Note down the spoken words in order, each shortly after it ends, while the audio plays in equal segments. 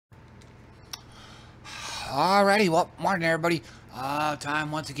Alrighty, well, morning everybody. Time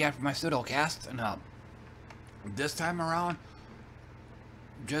once again for my Pseudocast, and this time around,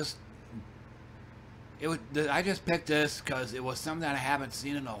 just I just picked this because it was something that I haven't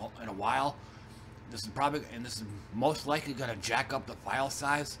seen in a while. This is most likely gonna jack up the file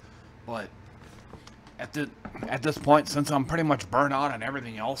size, but at this point, since I'm pretty much burnt out on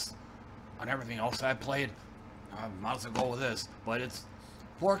everything else I played, I might as well go with this. But it's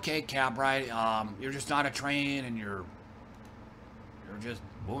 4K cab ride. You're just on a train and you're just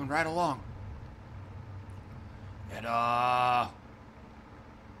moving right along. And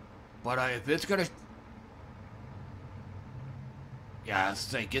if it's gonna, yeah,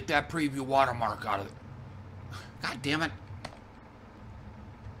 say get that preview watermark out of it. God damn it!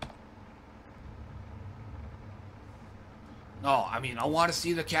 No, I mean I want to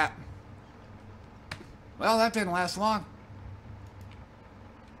see the cat. Well, that didn't last long.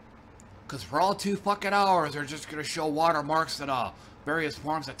 Because for all 2 fucking hours, they're just going to show watermarks and various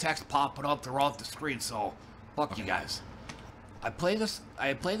forms of text popping up throughout the screen, so fuck you guys. I played this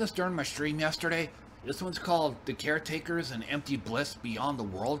during my stream yesterday. This one's called The Caretakers and Empty Bliss Beyond the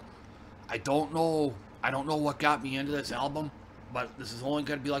World. I don't know what got me into this album, but this is only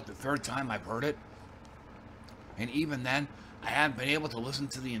going to be like the 3rd time I've heard it. And even then, I haven't been able to listen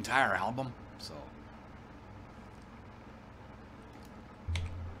to the entire album, so...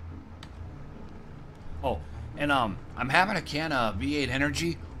 Oh, and I'm having a can of V8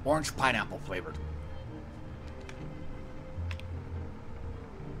 Energy, orange pineapple flavored.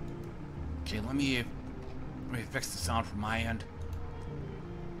 Okay, let me fix the sound from my end.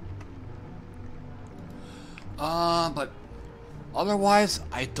 But otherwise,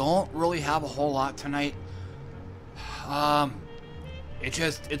 I don't really have a whole lot tonight.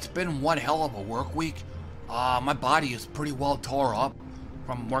 It's been one hell of a work week. My body is pretty well tore up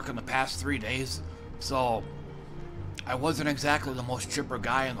from working the past 3 days. So, I wasn't exactly the most chipper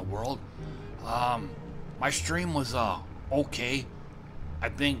guy in the world. My stream was, okay. I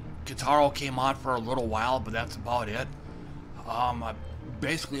think Guitaro came on for a little while, but that's about it.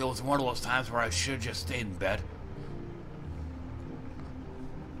 Basically, it was one of those times where I should have just stayed in bed.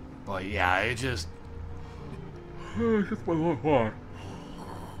 But yeah, it's just my little heart.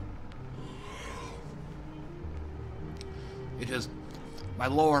 It just, my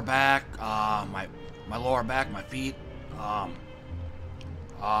lower back, my lower back, my feet, my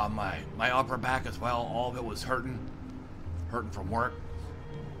upper back as well, all of it was hurting from work.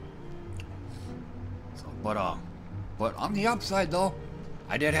 So, but on the upside though,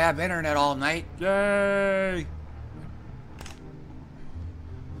 I did have internet all night. Yay!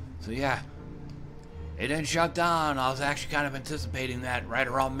 So yeah, it didn't shut down. I was actually kind of anticipating that right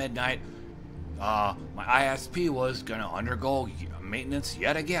around midnight. My ISP was gonna undergo maintenance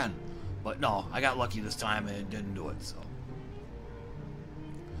yet again. But no, I got lucky this time and it didn't do it, so.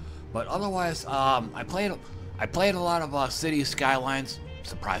 But otherwise, I played a lot of City Skylines.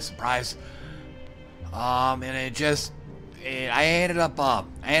 Surprise, surprise. And I ended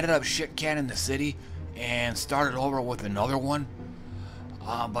up shit canning the city and started over with another one.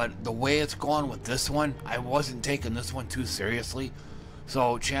 But the way it's going with this one, I wasn't taking this one too seriously.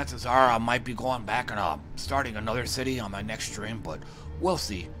 So chances are I might be going back and starting another city on my next stream, but we'll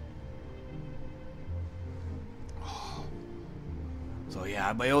see. So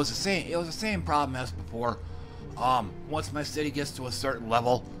yeah, but it was the same problem as before. Once my city gets to a certain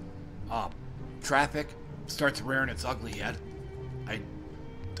level, traffic starts rearing its ugly head.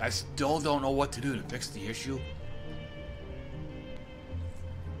 I still don't know what to do to fix the issue.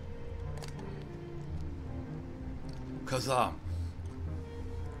 Cause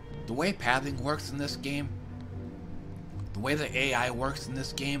the way pathing works in this game, the way the AI works in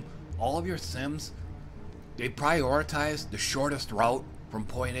this game, all of your sims, they prioritize the shortest route from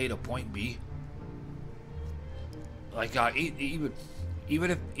point A to point B. Like even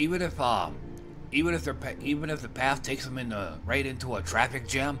if the path takes them right into a traffic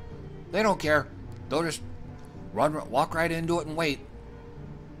jam, they don't care. They'll just walk right into it and wait.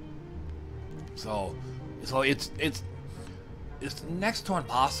 So it's next to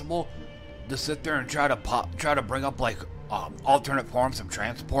impossible to sit there and try to bring up like alternate forms of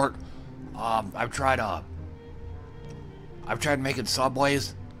transport. I've tried making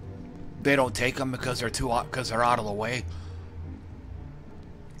subways. They don't take them because they're out of the way.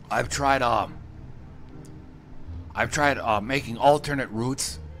 I've tried making alternate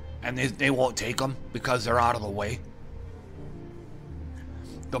routes, and they won't take them because they're out of the way.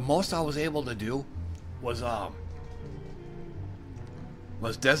 The most I was able to do was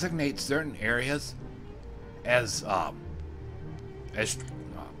designate certain areas as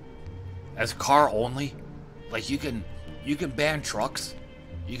car only, Like you can ban trucks,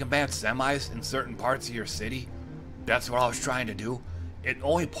 you can ban semis in certain parts of your city. That's what I was trying to do. It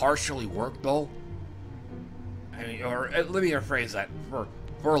only partially worked though. I mean, or let me rephrase that.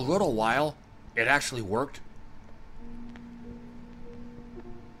 For a little while, it actually worked.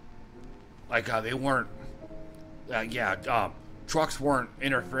 Like they weren't, trucks weren't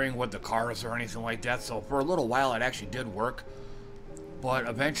interfering with the cars or anything like that. So for a little while, it actually did work. But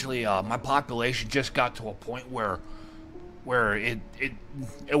eventually, my population just got to a point where it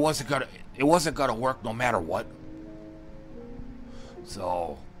wasn't gonna work no matter what.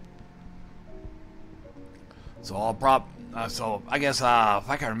 So I guess if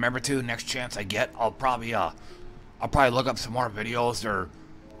I can remember to, next chance I get, I'll probably look up some more videos or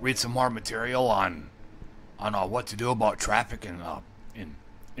read some more material on what to do about traffic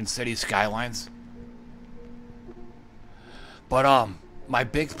in city skylines. But my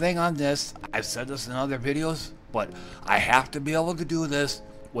big thing on this, I've said this in other videos, but I have to be able to do this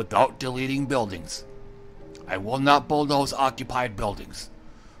without deleting buildings. I will not bulldoze occupied buildings.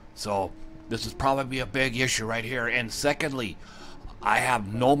 So this is probably a big issue right here. And secondly, I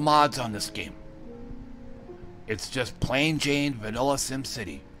have no mods on this game. It's just plain Jane vanilla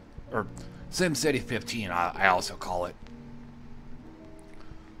SimCity, or SimCity 15. I also call it.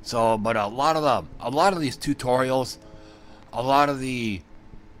 So, but a lot of these tutorials, a lot of the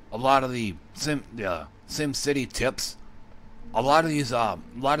SimCity tips, a lot of these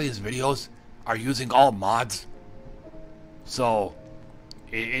videos are using all mods. So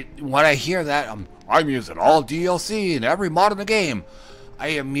when I hear that I'm using all DLC and every mod in the game, I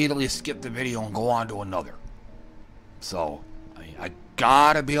immediately skip the video and go on to another. So I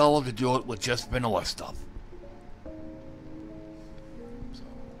gotta be able to do it with just vanilla stuff.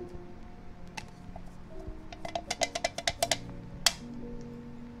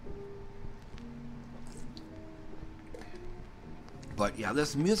 But yeah,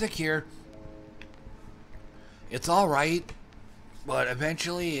 this music here, it's alright, but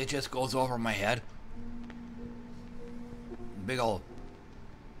eventually it just goes over my head. Big old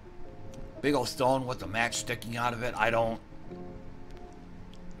stone with the match sticking out of it. I don't,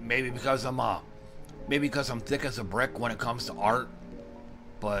 maybe because I'm thick as a brick when it comes to art,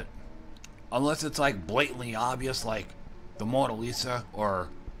 but unless it's like blatantly obvious, like the Mona Lisa or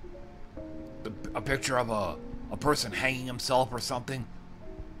a picture of a person hanging himself or something,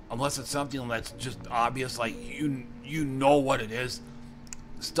 unless it's something that's just obvious, like you know what it is,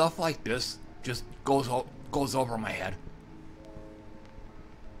 stuff like this just goes over my head.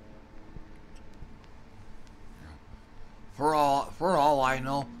 For all I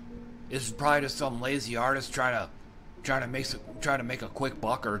know, this is probably just some lazy artist trying to make a quick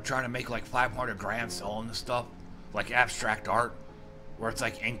buck, or trying to make like 500 grand selling this stuff, like abstract art, where it's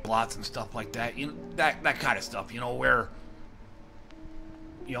like ink blots and stuff like that. You know, that kind of stuff. You know, where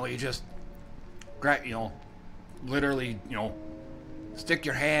you just literally stick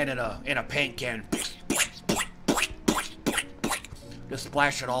your hand in a paint can, just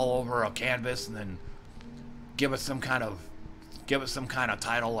splash it all over a canvas, and then give it some kind of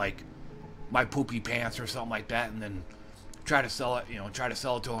title like My Poopy Pants or something like that, and then try to sell it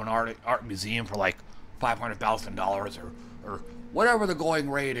to an art museum for like $500,000 or whatever the going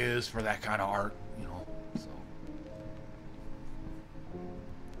rate is for that kind of art, so.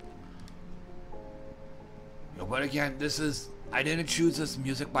 But again, I didn't choose this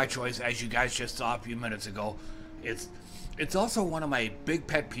music by choice, as you guys just saw a few minutes ago. It's also one of my big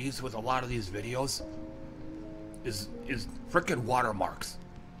pet peeves with a lot of these videos is frickin' watermarks.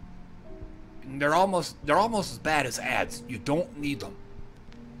 And they're almost as bad as ads. You don't need them.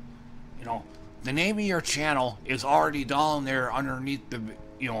 The name of your channel is already down there underneath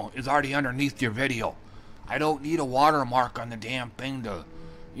is already underneath your video. I don't need a watermark on the damn thing to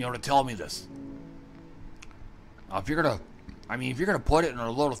tell me this. If you're gonna put it in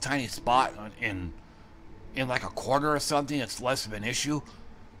a little tiny spot in like a corner or something, it's less of an issue.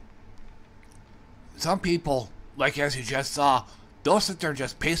 Some people, like as you just saw, they'll sit there and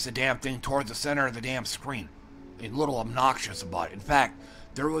just paste the damn thing towards the center of the damn screen. A little obnoxious about it. In fact,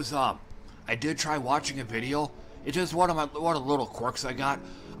 there was I did try watching a video. It's just one of the little quirks I got.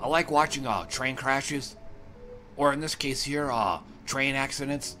 I like watching train crashes, or in this case here, train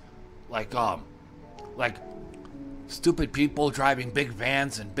accidents, like stupid people driving big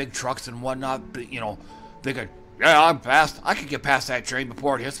vans and big trucks and whatnot. But, thinking, yeah, I'm fast. I could get past that train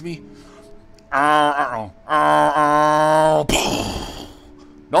before it hits me.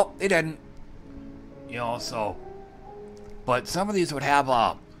 Nope, they didn't. So. But some of these would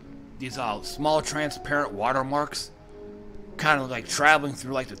have these small transparent watermarks, kind of like traveling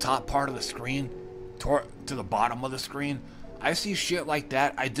through like the top part of the screen, to the bottom of the screen. I see shit like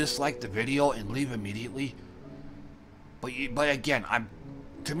that, I dislike the video and leave immediately. But again,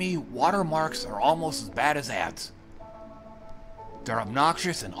 to me, watermarks are almost as bad as ads. They're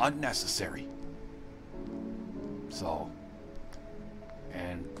obnoxious and unnecessary. So,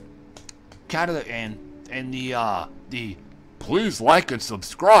 and kind of the please like and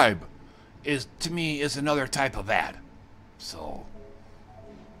subscribe is, to me, is another type of ad. So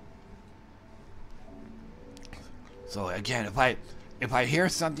again, if I hear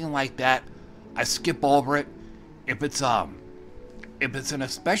something like that, I skip over it. If it's an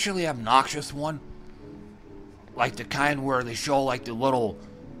especially obnoxious one, like the kind where they show like a little,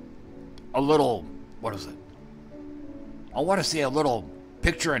 what is it? I want to say a little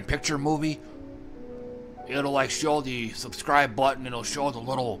picture-in-picture movie. It'll like show the subscribe button. It'll show the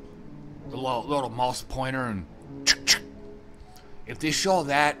little mouse pointer, and if they show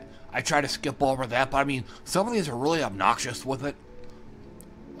that, I try to skip over that. But I mean, some of these are really obnoxious with it.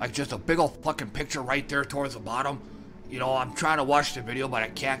 Like just a big old fucking picture right there towards the bottom. You know, I'm trying to watch the video, but I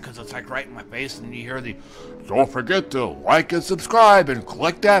can't because it's like right in my face, and you hear the, don't forget to like and subscribe and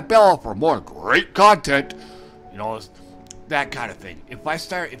click that bell for more great content. You know, it's that kind of thing. If I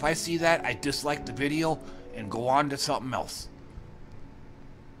see that, I dislike the video and go on to something else.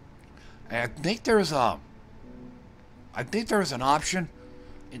 And I think there's an option.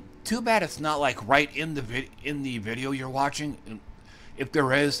 And too bad it's not like right in the video you're watching. And if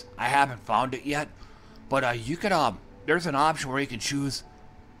there is, I haven't found it yet. But you could there's an option where you can choose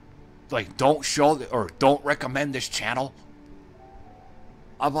like don't show or don't recommend this channel.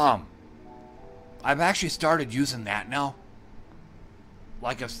 I've actually started using that now.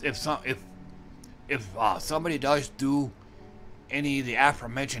 Like if somebody does do any of the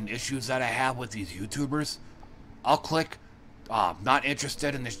aforementioned issues that I have with these YouTubers, I'll click not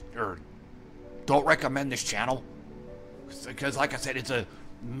interested in this, or don't recommend this channel, because like I said, it's a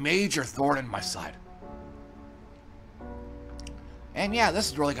major thorn in my side. And yeah, this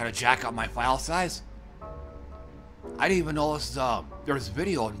is really gonna jack up my file size. I didn't even know there was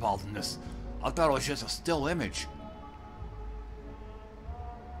video involved in this. I thought it was just a still image.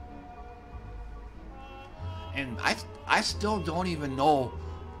 And I still don't even know.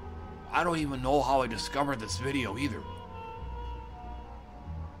 I don't even know how I discovered this video either.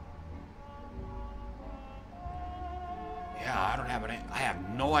 Yeah, I have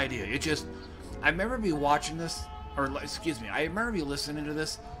no idea. It just, I remember me watching this, or excuse me, I remember me listening to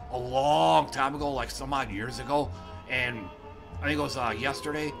this a long time ago, like some odd years ago, and I think it was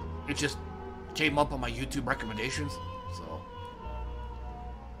yesterday. It just came up on my YouTube recommendations. So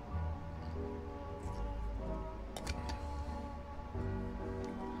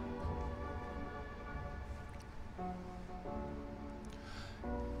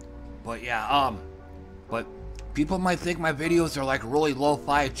but yeah, but people might think my videos are like really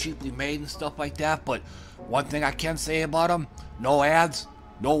lo-fi, cheaply made and stuff like that, but one thing I can say about them, no ads,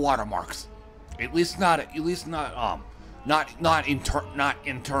 no watermarks. At least not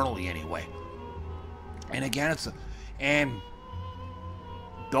internally anyway. And again, and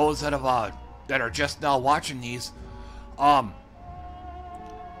those that are just now watching these,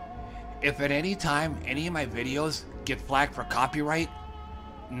 if at any time any of my videos get flagged for copyright,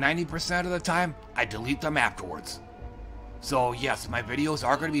 90% of the time I delete them afterwards. So yes, my videos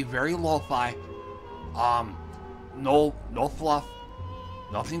are going to be very lo-fi. No fluff,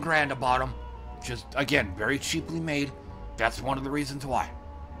 nothing grand about them. Just again, very cheaply made. That's one of the reasons why.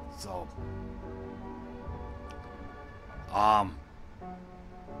 So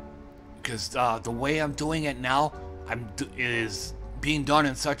because the way I'm doing it now, is being done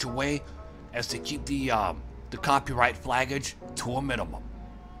in such a way as to keep the copyright flaggage to a minimum.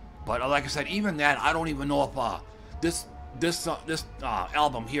 But like I said, even that, I don't even know if this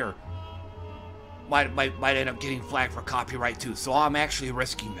album here might end up getting flagged for copyright too. So I'm actually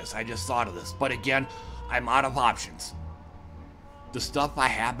risking this. I just thought of this, but again, I'm out of options. The stuff I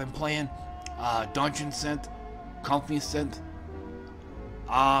have been playing, Dungeon Synth, Comfy Synth,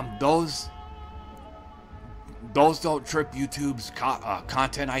 those don't trip YouTube's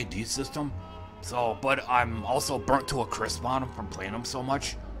content ID system. So, but I'm also burnt to a crisp on them from playing them so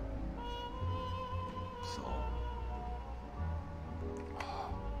much. So,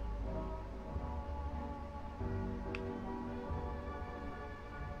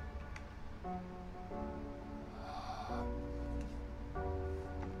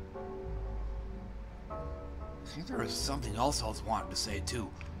 I think there was something else I was wanting to say too.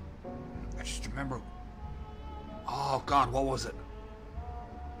 I just remember. Oh God, what was it?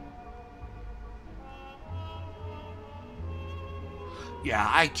 Yeah,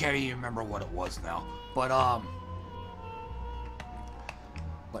 I can't even remember what it was now. But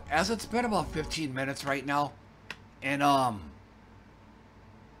as it's been about 15 minutes right now, and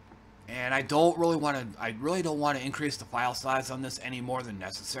I don't really want to, I really don't want to increase the file size on this any more than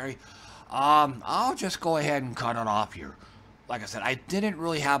necessary. I'll just go ahead and cut it off here. Like I said, I didn't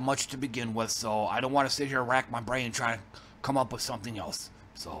really have much to begin with, so I don't want to sit here and rack my brain and try to come up with something else.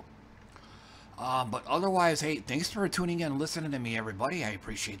 So, but otherwise, hey, thanks for tuning in and listening to me, everybody. I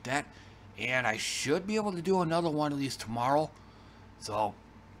appreciate that. And I should be able to do another one of these tomorrow. So,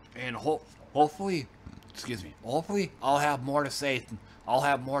 and hopefully, excuse me, hopefully I'll have more to say. I'll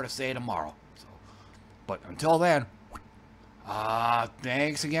have more to say tomorrow. So, but until then,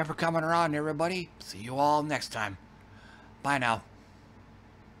 thanks again for coming around, everybody. See you all next time. Bye now.